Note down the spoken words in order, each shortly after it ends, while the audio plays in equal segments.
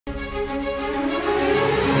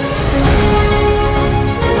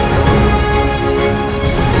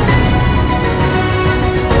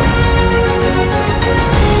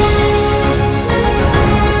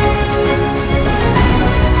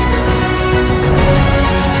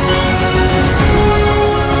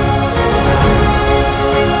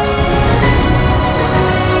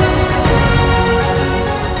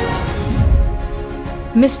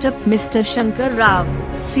Mr. Shankar Rao,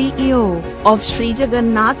 CEO of Shree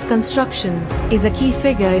Jagannath Construction, is a key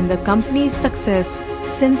figure in the company's success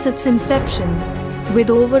since its inception. With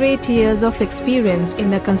over 8 years of experience in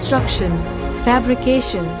the construction,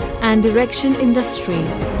 fabrication, and erection industry,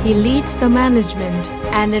 he leads the management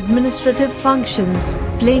and administrative functions,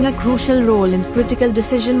 playing a crucial role in critical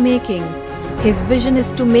decision-making. His vision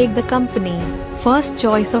is to make the company first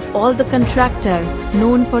choice of all the contractor,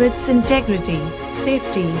 known for its integrity,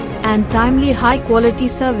 safety, and timely high-quality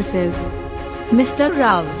services. Mr.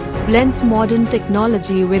 Rao blends modern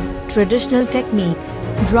technology with traditional techniques,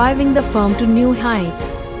 driving the firm to new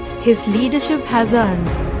heights. His leadership has earned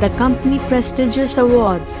the company prestigious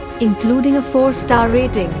awards, including a 4-star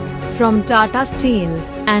rating from Tata Steel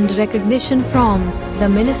and recognition from the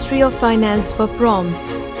Ministry of Finance for prompt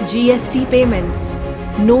GST payments.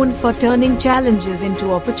 Known for turning challenges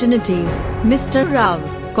into opportunities, Mr.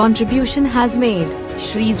 Rao's contribution has made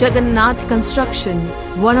Shree Jagannath Construction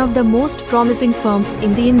one of the most promising firms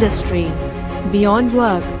in the industry. Beyond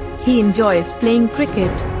work, he enjoys playing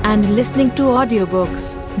cricket and listening to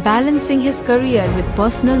audiobooks, balancing his career with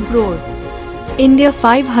personal growth. India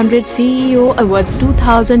 500 CEO Awards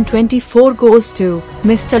 2024 goes to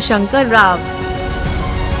Mr. Shankar Rao.